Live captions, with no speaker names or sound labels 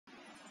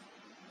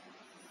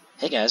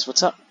Hey guys,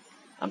 what's up?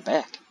 I'm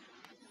back.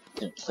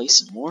 Gonna play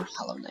some more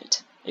Hollow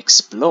Knight.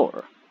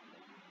 Explore.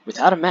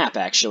 Without a map,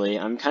 actually.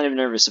 I'm kind of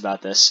nervous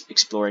about this,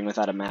 exploring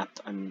without a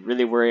map. I'm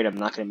really worried I'm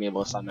not gonna be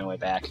able to find my way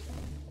back.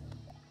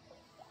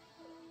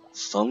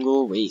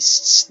 Fungal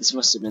wastes. This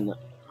must have been the...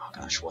 Oh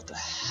gosh, what the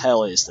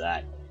hell is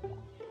that?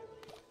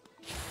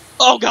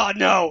 Oh god,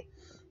 no!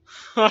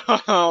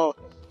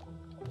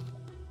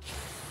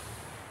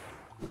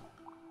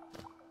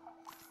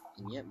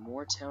 And yet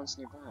more towns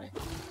nearby.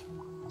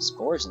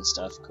 Spores and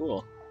stuff,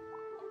 cool.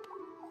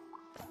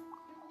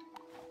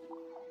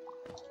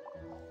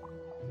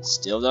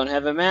 Still don't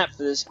have a map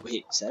for this.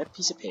 Wait, is that a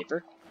piece of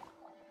paper?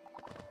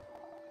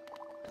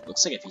 It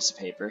looks like a piece of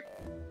paper.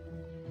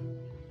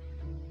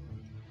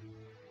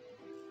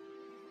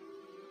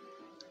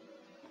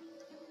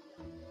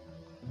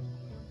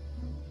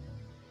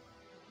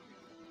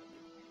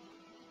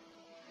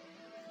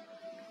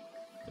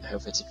 I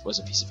hope it was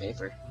a piece of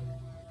paper.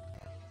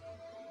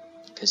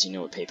 Because you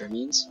know what paper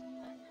means?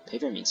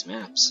 Paper means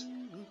maps.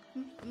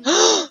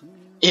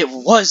 It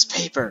was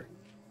paper!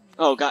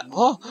 Oh god.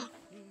 Oh!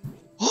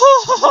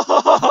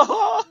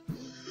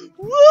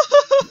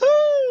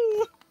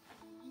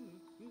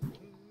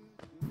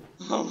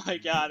 Oh my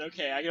god,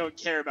 okay, I don't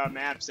care about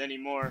maps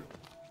anymore.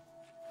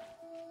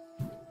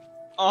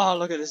 Oh,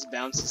 look at this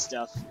bouncy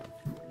stuff.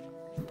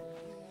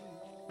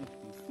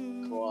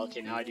 Cool,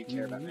 okay, now I do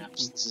care about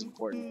maps. This is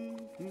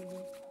important.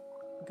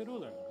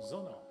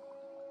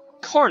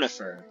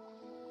 Cornifer!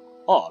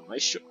 Oh,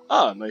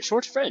 my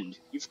short friend.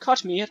 You've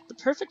caught me at the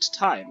perfect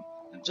time.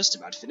 I'm just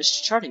about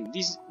finished charting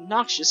these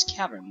noxious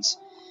caverns.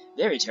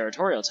 Very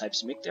territorial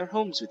types make their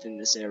homes within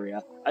this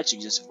area. I'd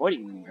suggest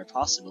avoiding them where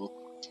possible.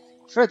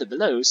 Further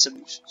below,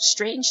 some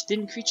strange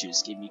thin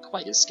creatures gave me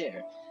quite a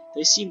scare.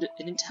 They seemed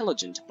an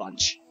intelligent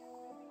bunch.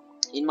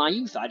 In my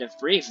youth, I'd have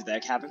braved their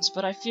caverns,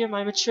 but I fear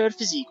my matured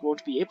physique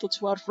won't be able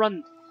to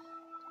outrun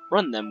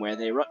them where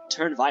they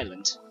turn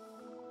violent.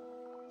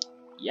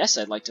 Yes,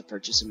 I'd like to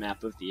purchase a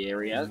map of the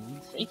area.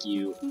 Thank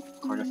you,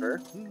 Cornifer.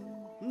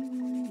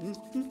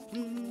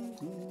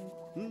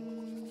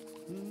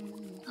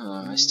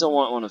 I still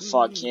want one of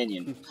Fog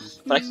Canyon,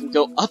 but I can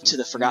go up to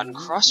the Forgotten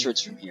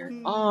Crossroads from here.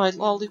 Oh, it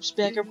all loops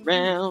back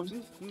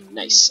around.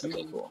 Nice.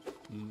 Okay, cool.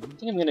 I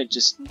think I'm gonna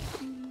just...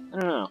 I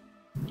don't know.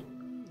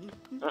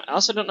 I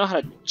also don't know how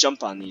to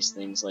jump on these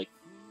things. Like,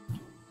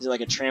 is it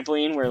like a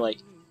trampoline where, like...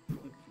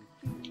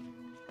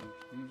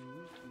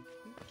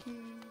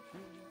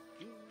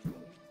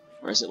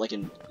 Or is it like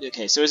an...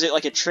 Okay, so is it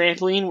like a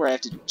trampoline where I have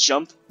to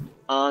jump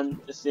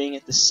on the thing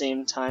at the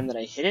same time that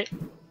I hit it?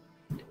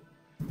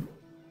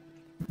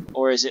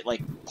 Or is it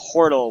like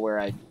Portal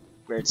where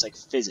it's like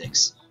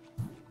physics?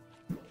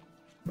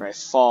 Where I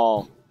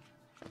fall...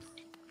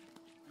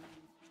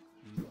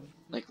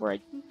 Like where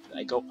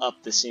I go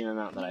up the same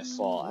amount that I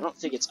fall. I don't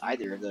think it's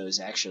either of those,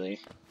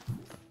 actually.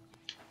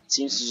 It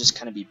seems to just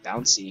kind of be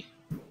bouncy.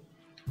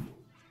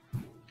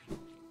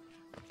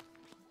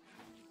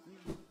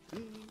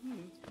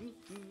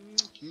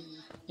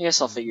 I guess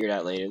I'll figure it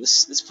out later.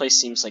 This place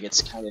seems like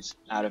it's kind of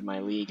out of my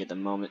league at the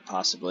moment,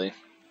 possibly.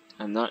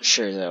 I'm not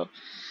sure, though.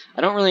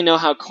 I don't really know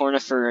how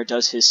Cornifer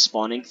does his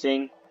spawning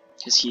thing,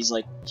 because he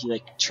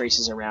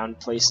traces around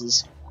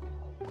places,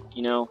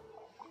 you know?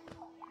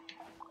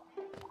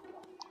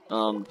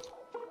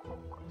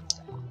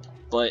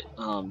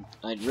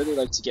 I'd really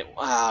like to get,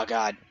 oh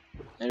god,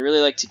 I'd really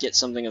like to get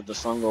something of the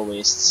fungal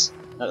wastes,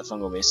 not the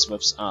fungal wastes,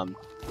 whoops,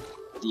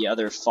 the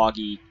other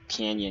foggy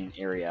canyon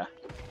area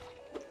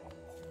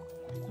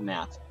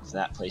map of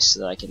that place so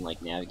that I can,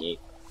 like, navigate.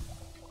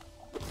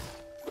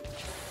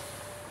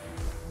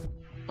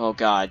 Oh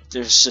god,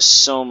 there's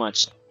just so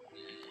much,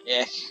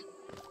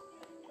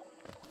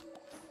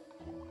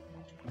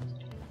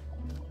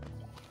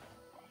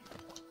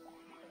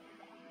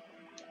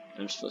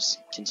 I'm supposed to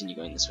continue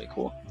going this way,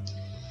 cool.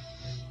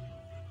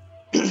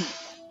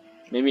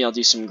 Maybe I'll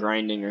do some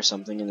grinding or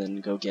something and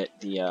then go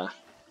get the, or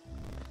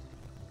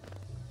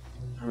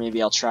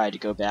maybe I'll try to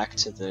go back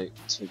to the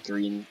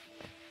green.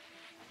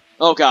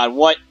 Oh god,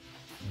 what?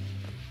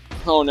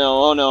 Oh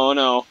no, oh no, oh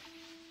no.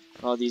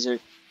 Oh, these are...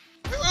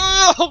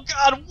 Oh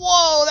god,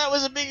 whoa, that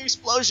was a big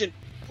explosion!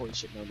 Holy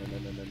shit, no, no, no,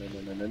 no, no, no,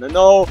 no, no, no,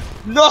 no,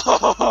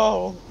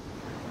 no!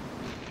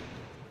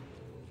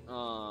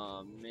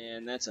 Oh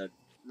man, that's a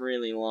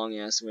really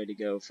long-ass way to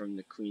go from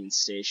the Queen's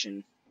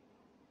Station.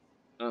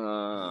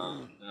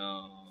 No.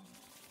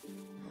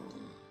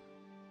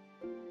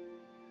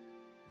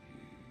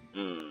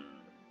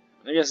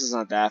 I guess it's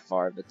not that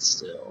far, but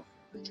still,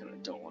 I kinda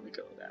don't want to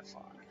go that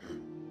far.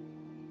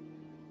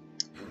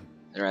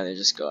 I'd rather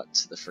just go up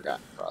to the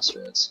Forgotten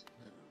Crossroads.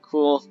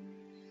 Cool.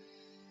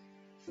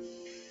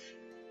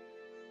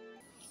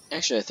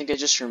 Actually, I think I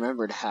just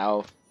remembered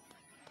how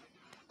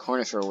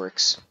Cornifer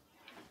works.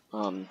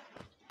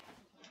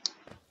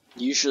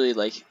 Usually,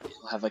 like,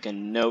 he'll have like a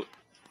note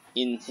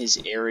in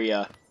his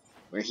area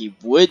where he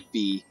would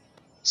be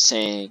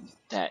saying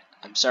that,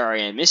 I'm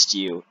sorry I missed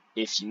you.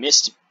 If you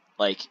missed,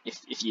 like,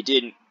 if you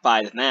didn't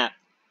buy the map,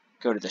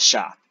 go to the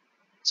shop.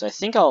 So I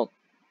think I'll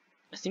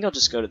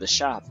just go to the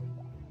shop.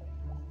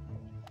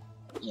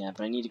 Yeah,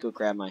 but I need to go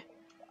grab my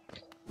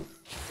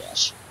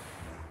dash.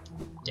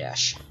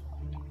 Dash.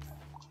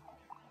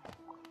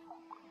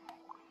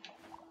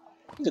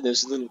 Look at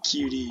those little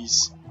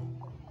cuties.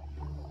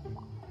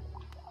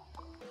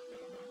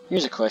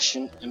 Here's a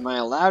question. Am I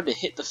allowed to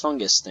hit the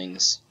fungus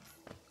things?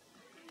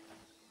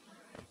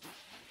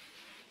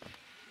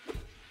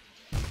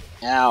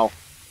 Ow.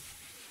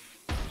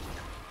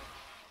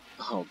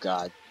 Oh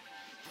god.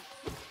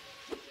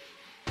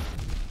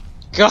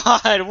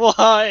 God,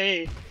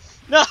 why?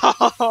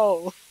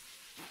 No!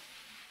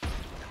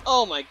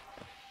 Oh my...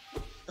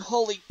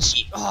 Holy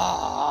gee...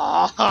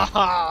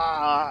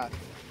 Oh.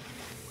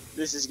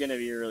 This is gonna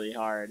be really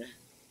hard.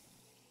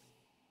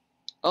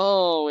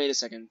 Oh, wait a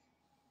second.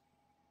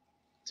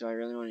 Do I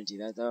really want to do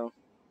that, though?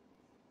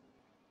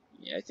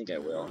 Yeah, I think I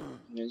will.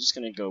 I'm just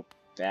gonna go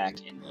back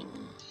and, like,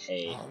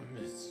 pay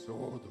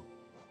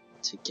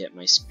to get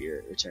my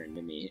spirit returned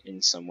to me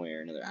in some way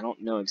or another. I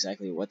don't know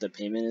exactly what the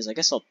payment is. I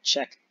guess I'll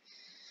check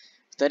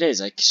what that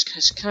is. I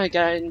just kind of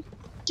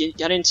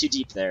got in too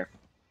deep there.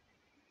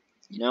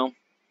 You know?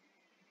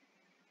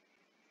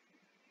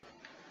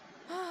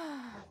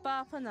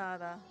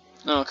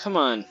 Oh, come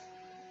on.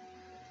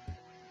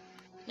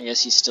 I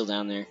guess he's still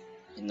down there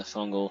in the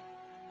fungal,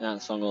 not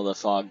the fungal, the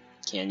fog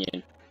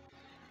canyon.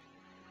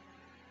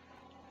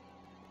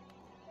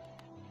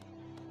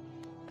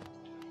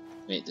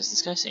 Wait, does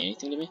this guy say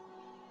anything to me?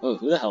 Oh,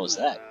 who the hell is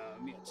that?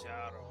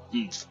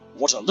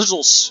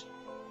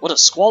 What a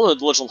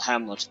squalid little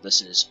hamlet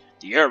this is.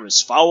 The air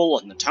is foul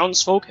and the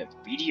townsfolk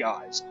have beady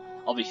eyes.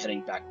 I'll be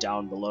heading back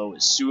down below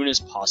as soon as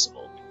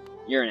possible.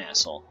 You're an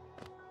asshole.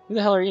 Who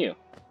the hell are you?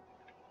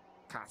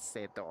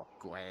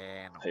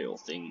 Pale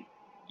thing,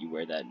 you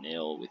wear that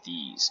nail with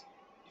ease.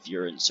 If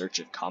you're in search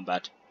of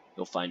combat,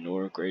 you'll find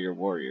no great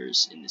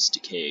warriors in this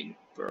decaying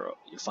burrow.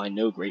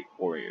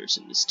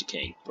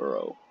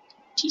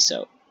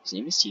 Tiso. His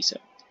name is Tiso.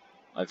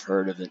 I've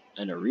heard of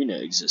an arena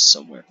exists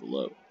somewhere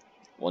below.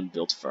 One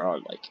built for our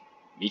like.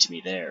 Meet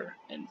me there,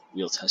 and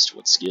we'll test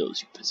what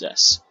skills you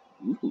possess.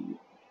 Ooh.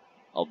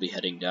 I'll be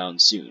heading down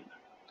soon.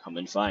 Come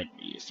and find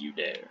me if you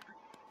dare.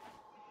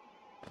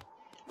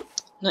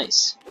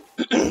 Nice.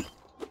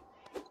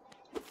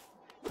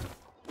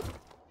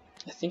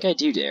 I think I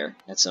do dare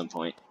at some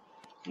point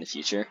in the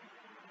future.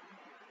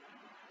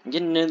 I'm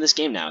getting into this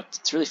game now.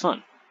 It's really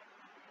fun.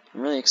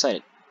 I'm really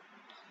excited.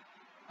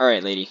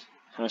 Alright, lady.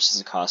 How much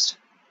does it cost?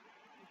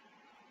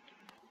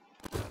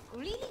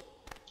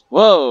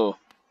 Whoa!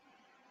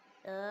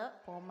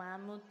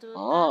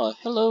 Oh,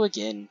 hello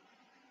again.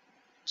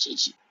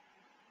 Gigi.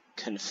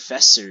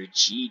 Confessor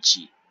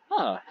Gigi.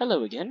 Ah,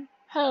 hello again.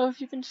 How have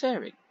you been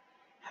faring?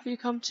 Have you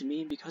come to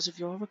me because of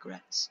your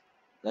regrets?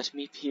 Let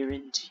me peer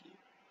into you.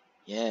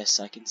 Yes,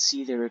 I can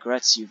see the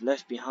regrets you've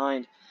left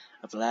behind,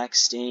 a black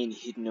stain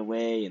hidden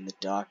away in the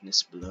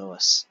darkness below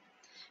us.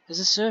 As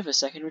a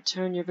service, I can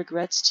return your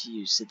regrets to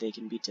you so they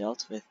can be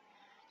dealt with.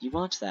 You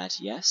want that,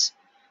 yes?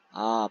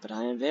 Ah, but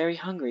I am very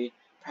hungry.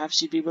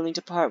 Perhaps you'd be willing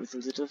to part with a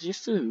little of your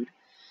food?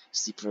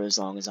 Sleep for as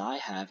long as I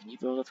have, and you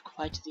will have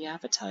quite the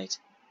appetite.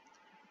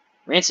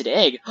 Rancid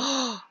egg?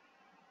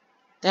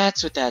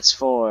 That's what that's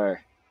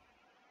for.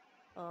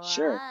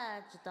 Sure.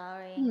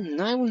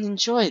 I will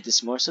enjoy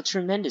this morsel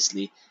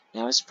tremendously.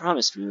 Now, as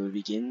promised, we will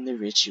begin the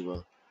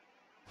ritual.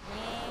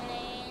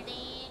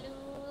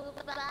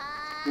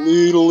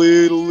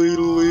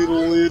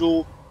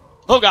 Little.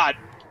 Oh god!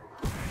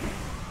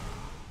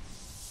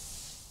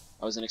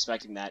 I wasn't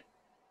expecting that.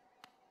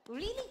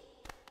 You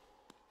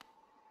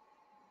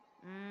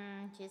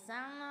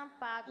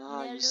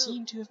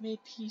seem to have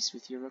made peace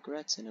with your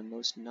regrets in a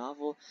most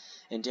novel,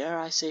 and dare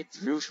I say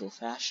brutal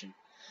fashion.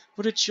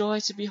 What a joy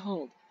to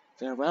behold!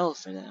 Farewell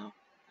for now.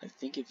 I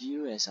think of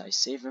you as I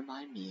savor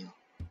my meal.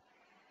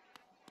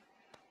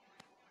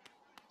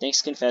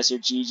 Thanks, Confessor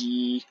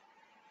Gigi.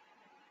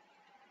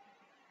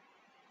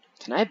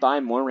 Can I buy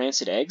more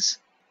rancid eggs?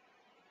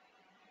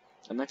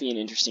 That might be an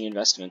interesting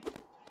investment.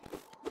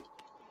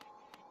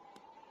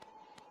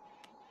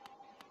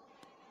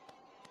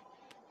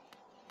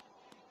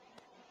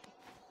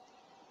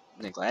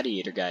 The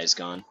gladiator guy is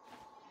gone.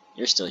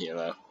 You're still here,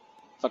 though.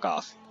 Fuck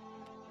off.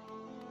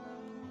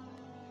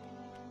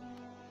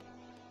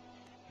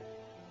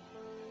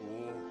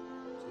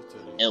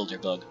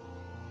 Elderbug.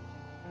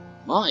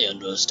 My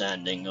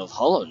understanding of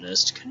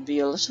Hollownest can be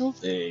a little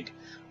vague,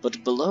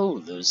 but below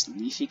those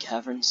leafy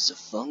caverns is a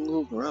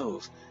fungal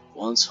grove,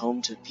 once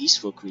home to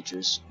peaceful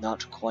creatures,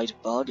 not quite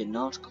bug and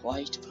not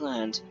quite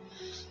plant.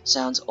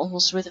 Sounds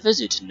almost worth a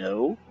visit,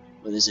 no?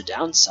 But there's a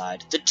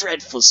downside. The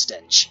dreadful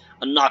stench.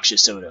 A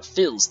noxious odor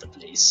fills the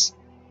place.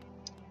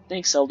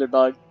 Thanks,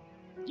 Elderbug.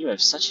 You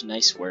have such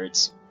nice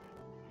words.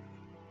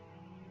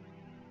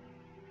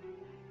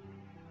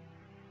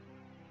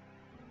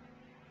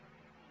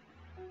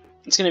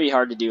 It's gonna be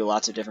hard to do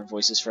lots of different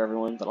voices for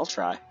everyone, but I'll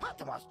try.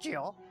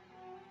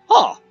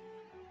 Oh!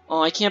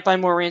 Oh, I can't buy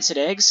more rancid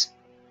eggs?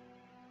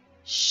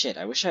 Shit,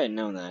 I wish I had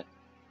known that.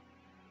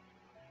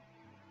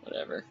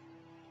 Whatever.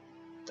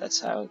 That's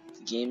how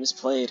the game is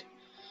played.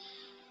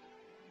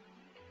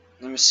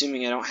 I'm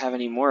assuming I don't have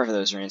any more of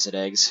those rancid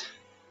eggs.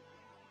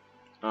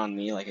 on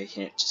me, like I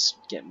can't just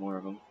get more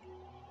of them.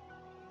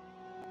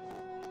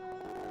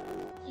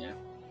 Yeah.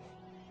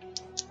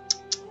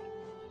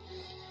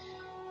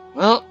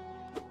 Well,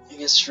 I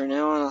guess for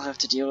now on I'll have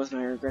to deal with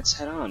my regrets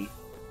head on.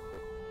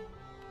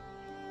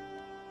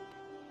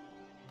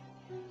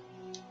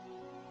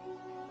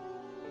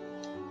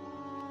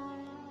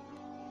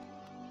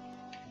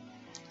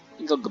 I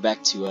think I'll go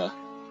back to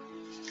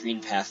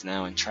Green Path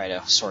now and try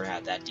to sort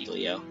out that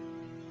dealio.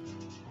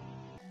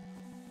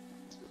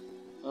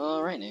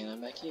 Alright, and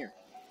I'm back here.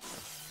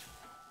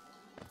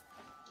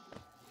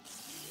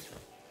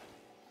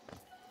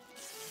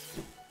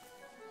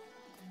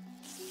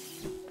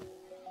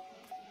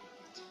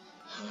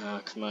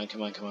 Come on,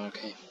 come on, come on,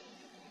 okay.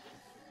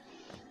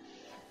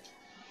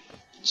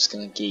 Just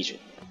gonna gauge it.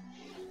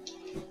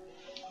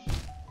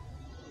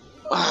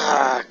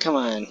 Ah, come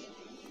on.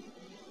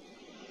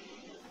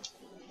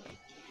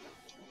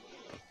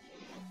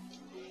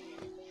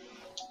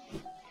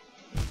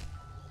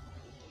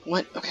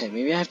 What? Okay,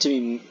 maybe I have to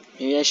be.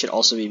 Maybe I should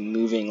also be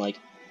moving like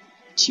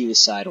to the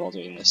side while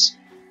doing this.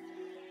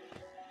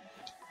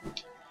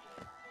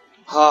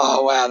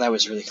 Oh wow, that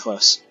was really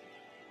close.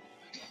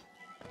 Okay.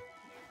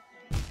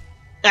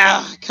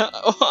 Ah, come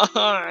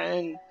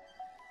on!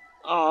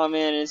 Oh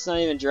man, it's not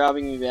even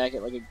dropping me back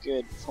at like a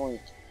good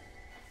point.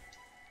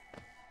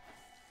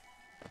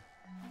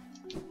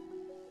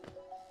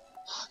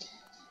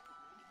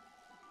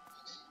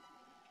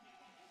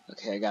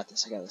 Okay, I got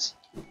this. I got this.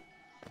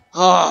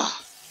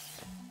 Oh.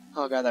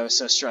 Oh god, that was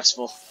so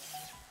stressful.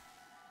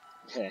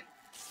 Okay.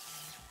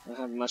 I don't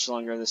have much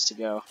longer of this to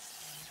go.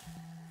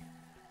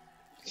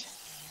 Okay.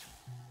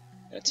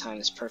 Gotta time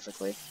this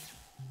perfectly.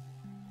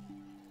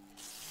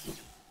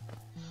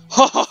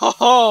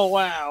 Oh,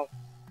 wow!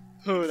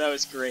 Ooh, that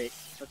was great.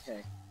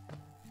 Okay.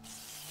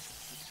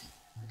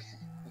 Okay.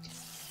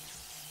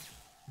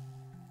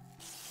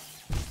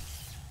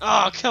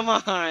 Oh, come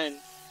on!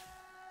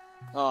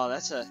 Oh,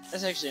 that's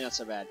actually not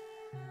so bad.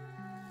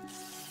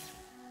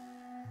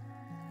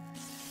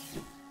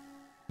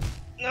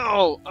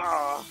 No!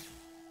 Oh.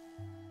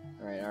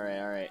 Alright, alright,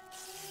 alright.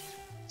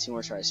 Two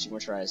more tries, two more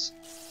tries.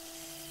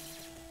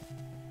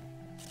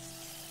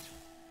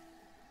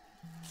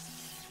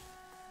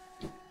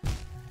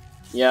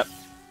 Yep.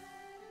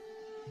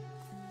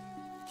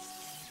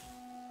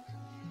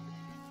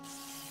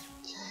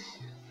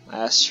 Okay.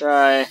 Last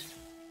try.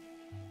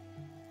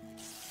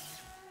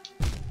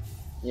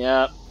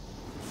 Yep.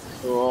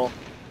 Cool.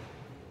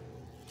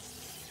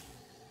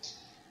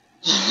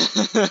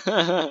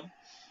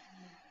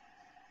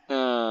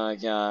 Oh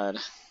god.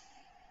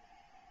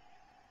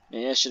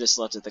 Maybe I should have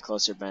slept at the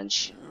closer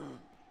bench.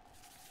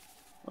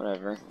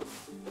 Whatever.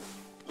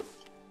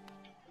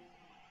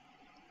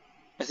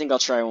 I think I'll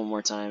try one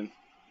more time.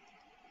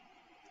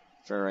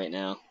 For right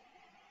now.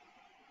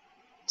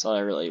 That's all I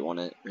really want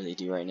to really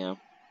do right now.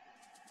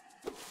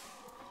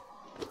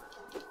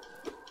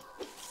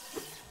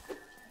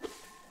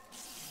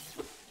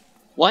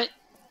 What?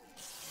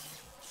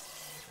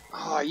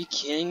 Oh, are you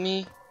kidding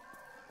me?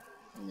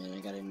 Oh, man,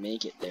 I gotta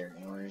make it there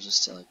in order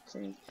just to like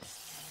clean.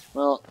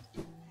 Well,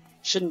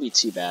 shouldn't be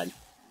too bad.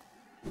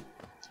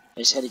 I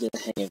just had to get the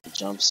hang of the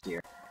jumps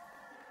here.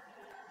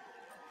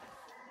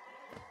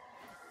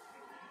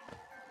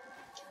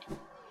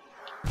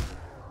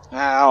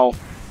 Ow!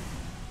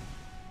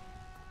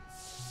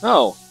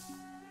 Oh!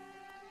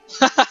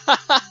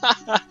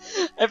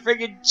 I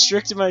freaking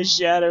tricked my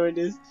shadow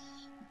into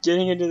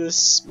getting into the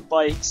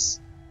spikes.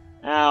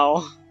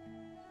 Ow.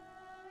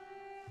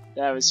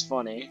 That was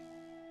funny.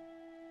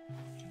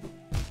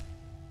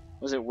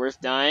 Was it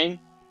worth dying?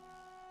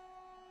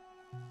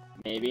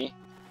 Maybe.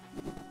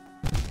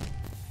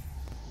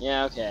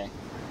 Yeah, okay.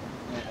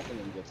 I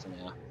think I'm good for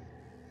now.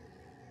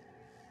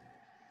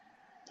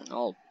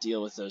 I'll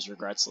deal with those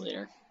regrets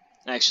later.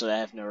 Actually, I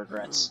have no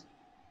regrets.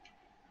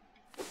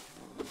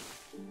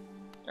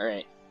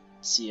 Alright.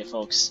 See ya,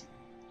 folks.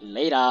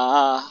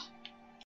 Later!